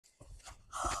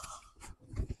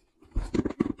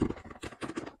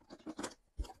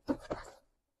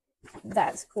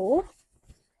that's cool.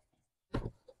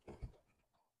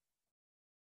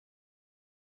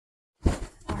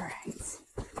 Alright.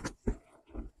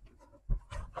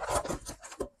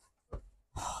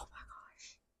 Oh my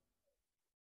gosh.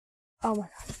 Oh my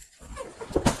gosh.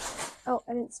 Oh,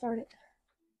 I didn't start it.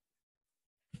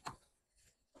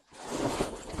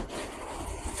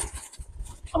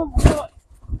 Oh my god.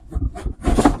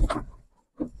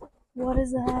 What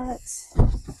is that?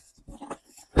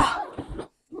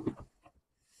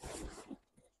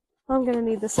 I'm gonna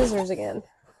need the scissors again.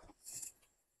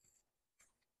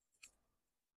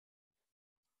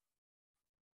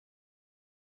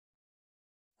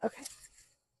 Okay.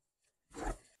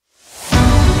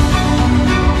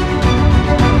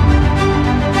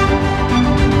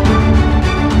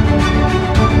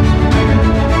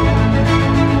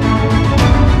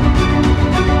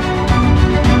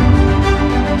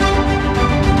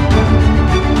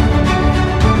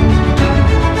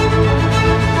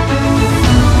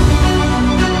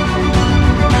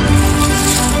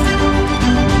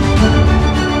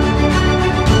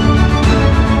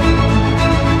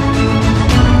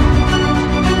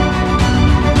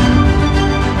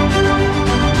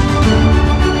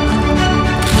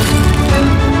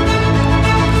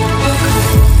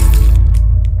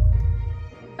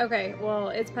 Okay, well,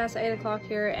 it's past 8 o'clock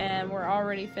here, and we're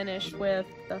already finished with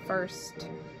the first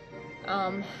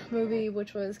movie,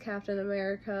 which was Captain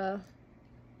America,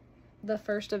 the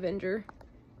first Avenger.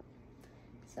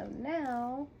 So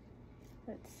now,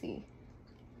 let's see.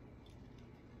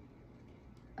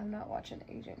 I'm not watching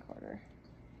Agent Carter.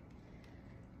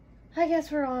 I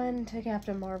guess we're on to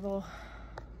Captain Marvel.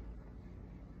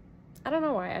 I don't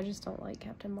know why, I just don't like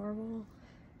Captain Marvel.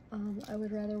 I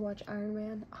would rather watch Iron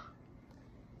Man.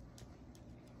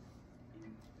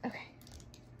 Okay.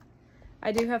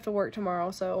 I do have to work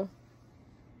tomorrow, so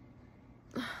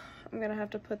I'm gonna have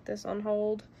to put this on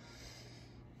hold.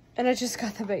 And I just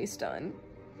got the base done.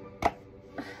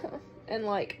 And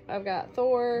like, I've got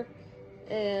Thor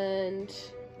and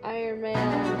Iron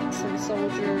Man, some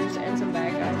soldiers, and some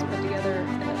bad guys put together,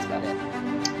 and that's about it.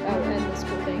 Oh, and this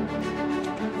cool thing.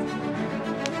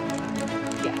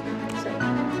 Yeah, so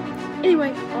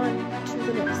anyway, on to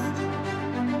the next.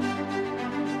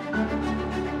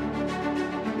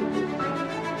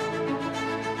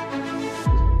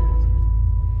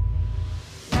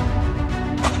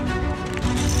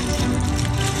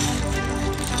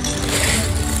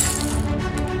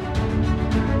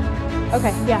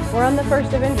 Okay, yeah, we're on the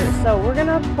first Avengers, so we're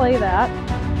gonna play that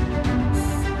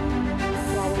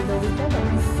while we build each other.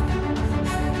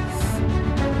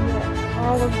 Get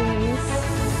all of these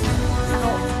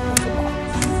out of the box.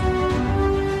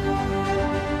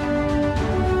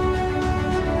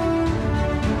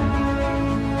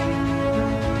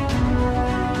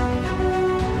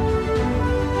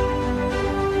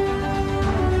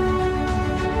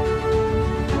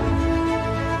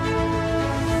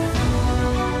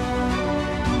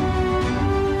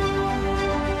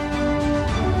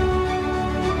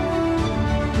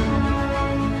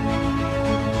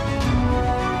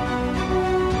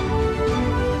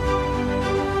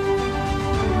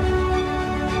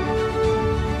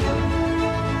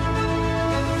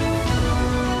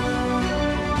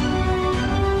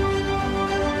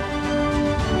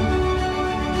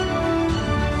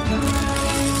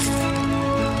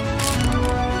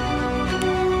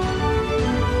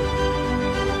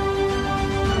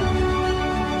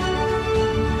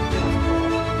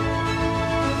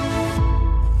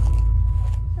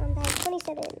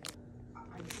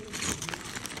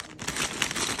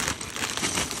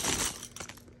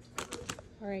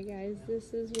 Alright guys,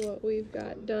 this is what we've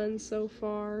got done so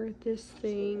far. This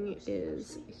thing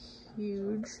is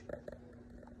huge.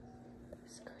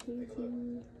 It's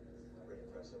crazy.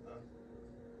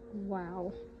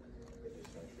 Wow.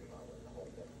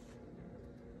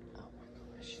 Oh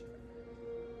my gosh.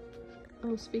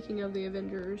 Oh, speaking of the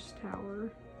Avengers Tower.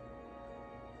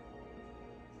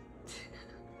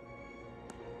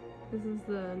 This is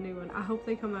the new one. I hope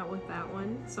they come out with that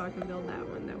one so I can build that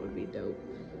one. That would be dope.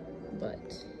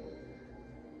 But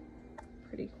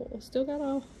pretty cool. Still got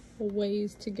a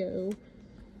ways to go.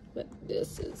 But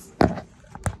this is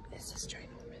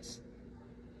ginormous.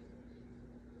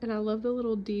 And I love the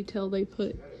little detail they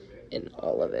put in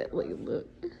all of it. Like, look.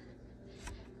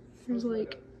 There's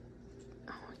like,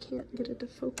 oh, I can't get it to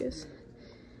focus.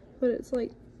 But it's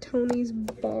like Tony's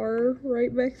bar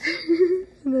right back there.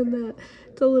 And then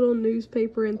the little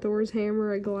newspaper and Thor's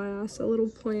hammer, a glass, a little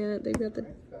plant. They've got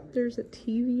there's a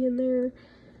TV in there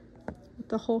with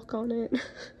the Hulk on it.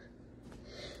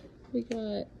 We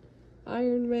got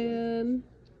Iron Man,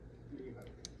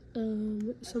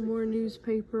 Some more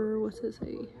newspaper. What's it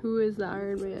say? Who is the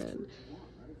Iron Man?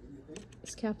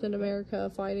 It's Captain America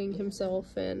fighting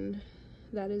himself, and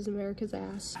that is America's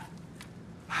ass.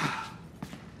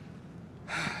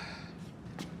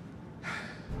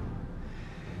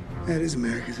 That is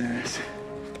America's ass.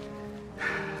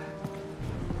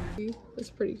 It's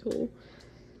pretty cool.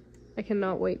 I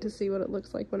cannot wait to see what it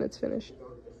looks like when it's finished.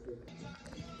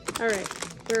 Alright,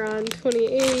 we're on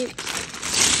 28.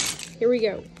 Here we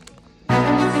go.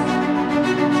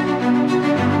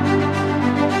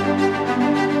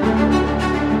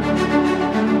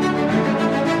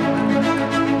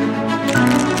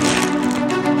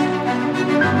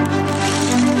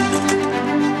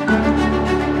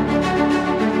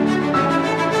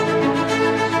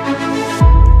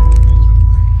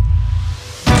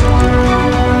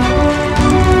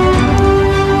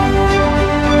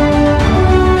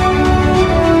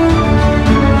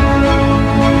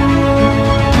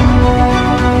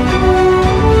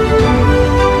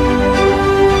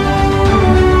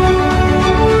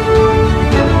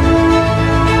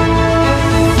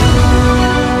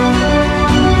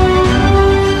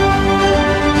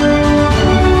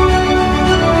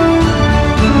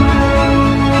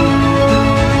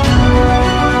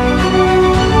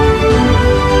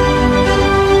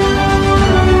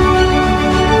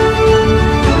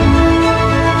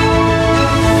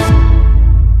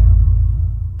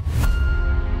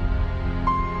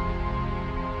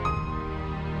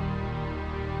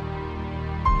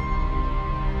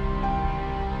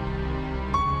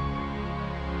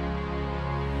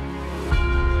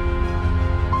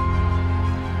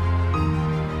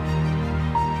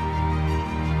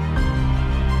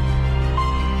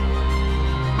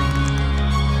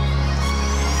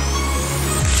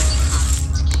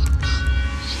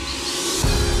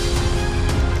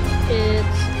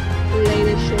 Late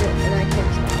as shit and I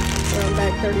can't stop. We're on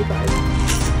back 35.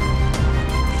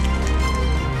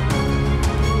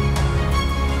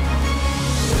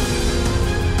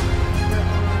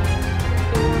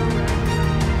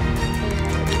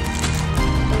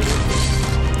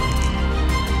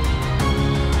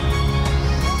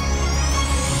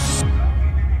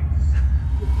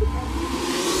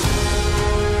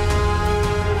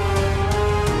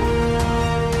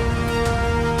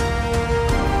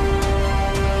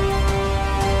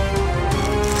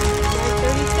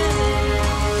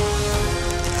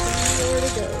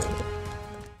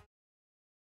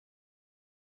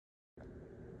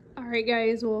 Alright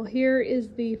guys, well here is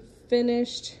the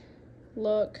finished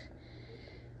look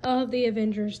of the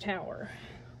Avengers Tower.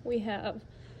 We have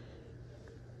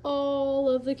all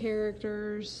of the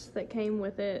characters that came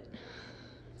with it.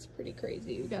 It's pretty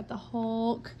crazy. We got the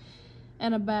Hulk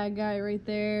and a bad guy right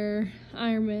there.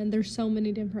 Iron Man. There's so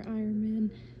many different Iron Men.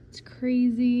 It's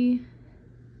crazy.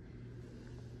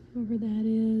 Whoever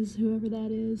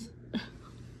that is.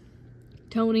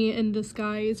 Tony in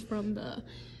disguise from the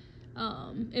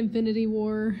Infinity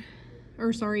War,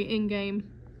 or sorry, Endgame.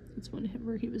 It's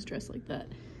whenever he was dressed like that.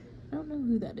 I don't know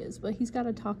who that is, but he's got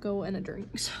a taco and a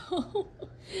drink. So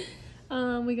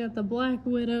we got the Black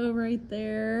Widow right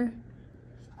there,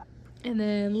 and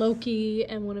then Loki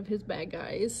and one of his bad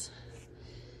guys.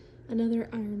 Another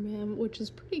Iron Man, which is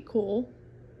pretty cool.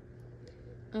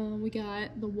 We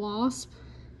got the Wasp.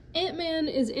 Ant-Man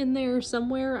is in there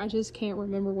somewhere. I just can't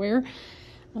remember where.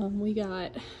 We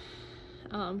got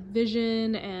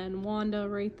Vision and Wanda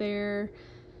right there,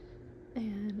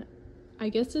 and I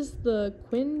guess it's the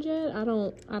Quinjet. I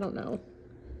don't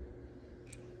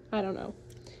know.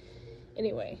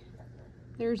 Anyway,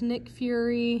 there's Nick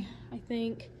Fury. I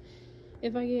think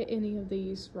if I get any of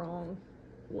these wrong,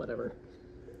 whatever,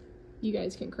 you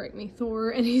guys can correct me. Thor,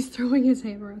 and he's throwing his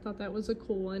hammer. I thought that was a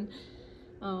cool one.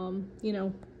 You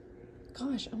know,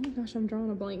 gosh, oh my gosh, I'm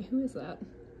drawing a blank. Who is that?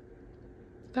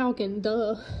 Falcon,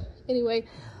 duh. Anyway,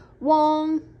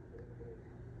 Wong,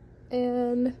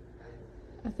 and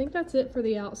I think that's it for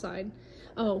the outside.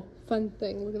 Oh, fun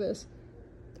thing, look at this.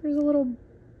 There's a little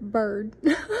bird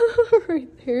right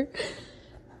there.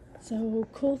 So,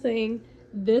 cool thing.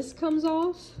 This comes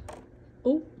off.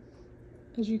 Oh,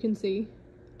 as you can see.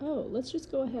 Oh, let's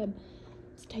just go ahead.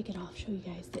 Let's take it off, show you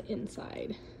guys the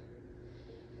inside.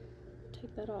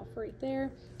 Take that off right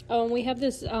there. Oh, and we have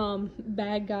this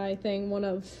bad guy thing, one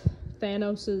of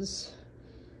Thanos's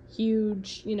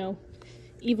huge, you know,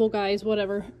 evil guys,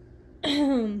 whatever.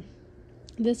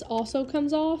 This also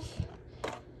comes off.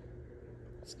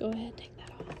 Let's go ahead and take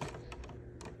that off.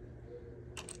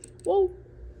 Whoa,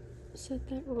 set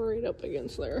that right up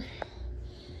against there.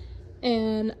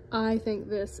 And I think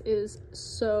this is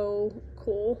so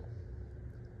cool.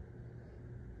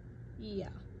 Yeah.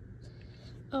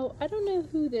 Oh, I don't know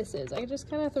who this is. I just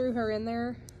kind of threw her in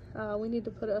there. We need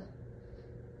to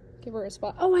give her a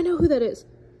spot. Oh, I know who that is.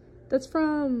 That's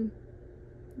from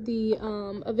the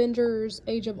Avengers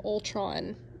Age of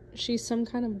Ultron. She's some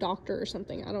kind of doctor or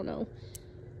something. I don't know.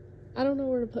 I don't know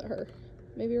where to put her.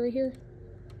 Maybe right here?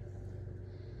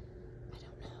 I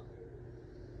don't know.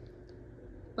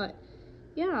 But,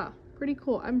 yeah, pretty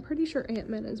cool. I'm pretty sure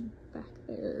Ant-Man is back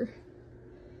there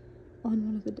on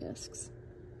one of the desks.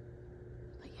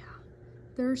 But yeah,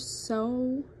 there's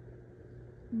so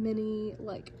many,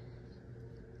 like,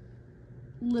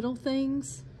 little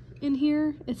things in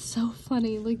here. It's so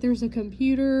funny. Like, there's a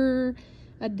computer,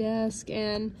 a desk,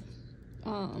 and,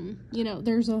 you know,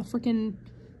 there's a freaking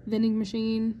vending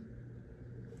machine,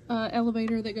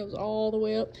 elevator that goes all the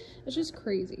way up. It's just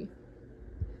crazy.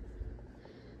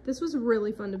 This was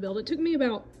really fun to build. It took me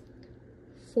about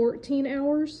 14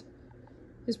 hours.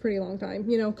 It's a pretty long time,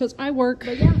 you know, because I work.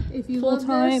 But yeah, if you love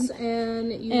this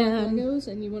and you like Legos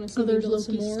and you want to see me build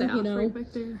some more, you know, right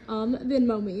back there.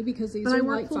 Venmo me, because these are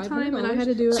like $500, and I had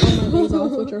to do it on my days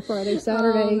off, which are Friday,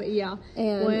 Saturday. Yeah,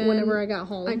 and whenever I got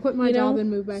home, I quit my job and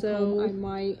moved back home. I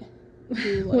might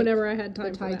do like whenever I had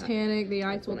time. The Titanic, the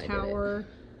Eiffel Tower.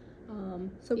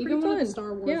 So even one of the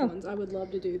Star Wars ones, I would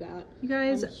love to do that. You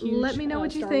guys, let me know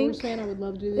what you think. Star Wars fan, I would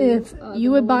love to do if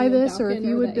you would buy this or if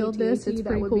you would build this. It's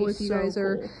pretty cool if you guys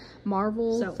are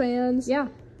Marvel fans. Yeah,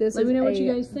 this let me know what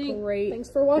you guys think. Great. Thanks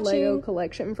for watching. Lego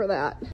collection for that.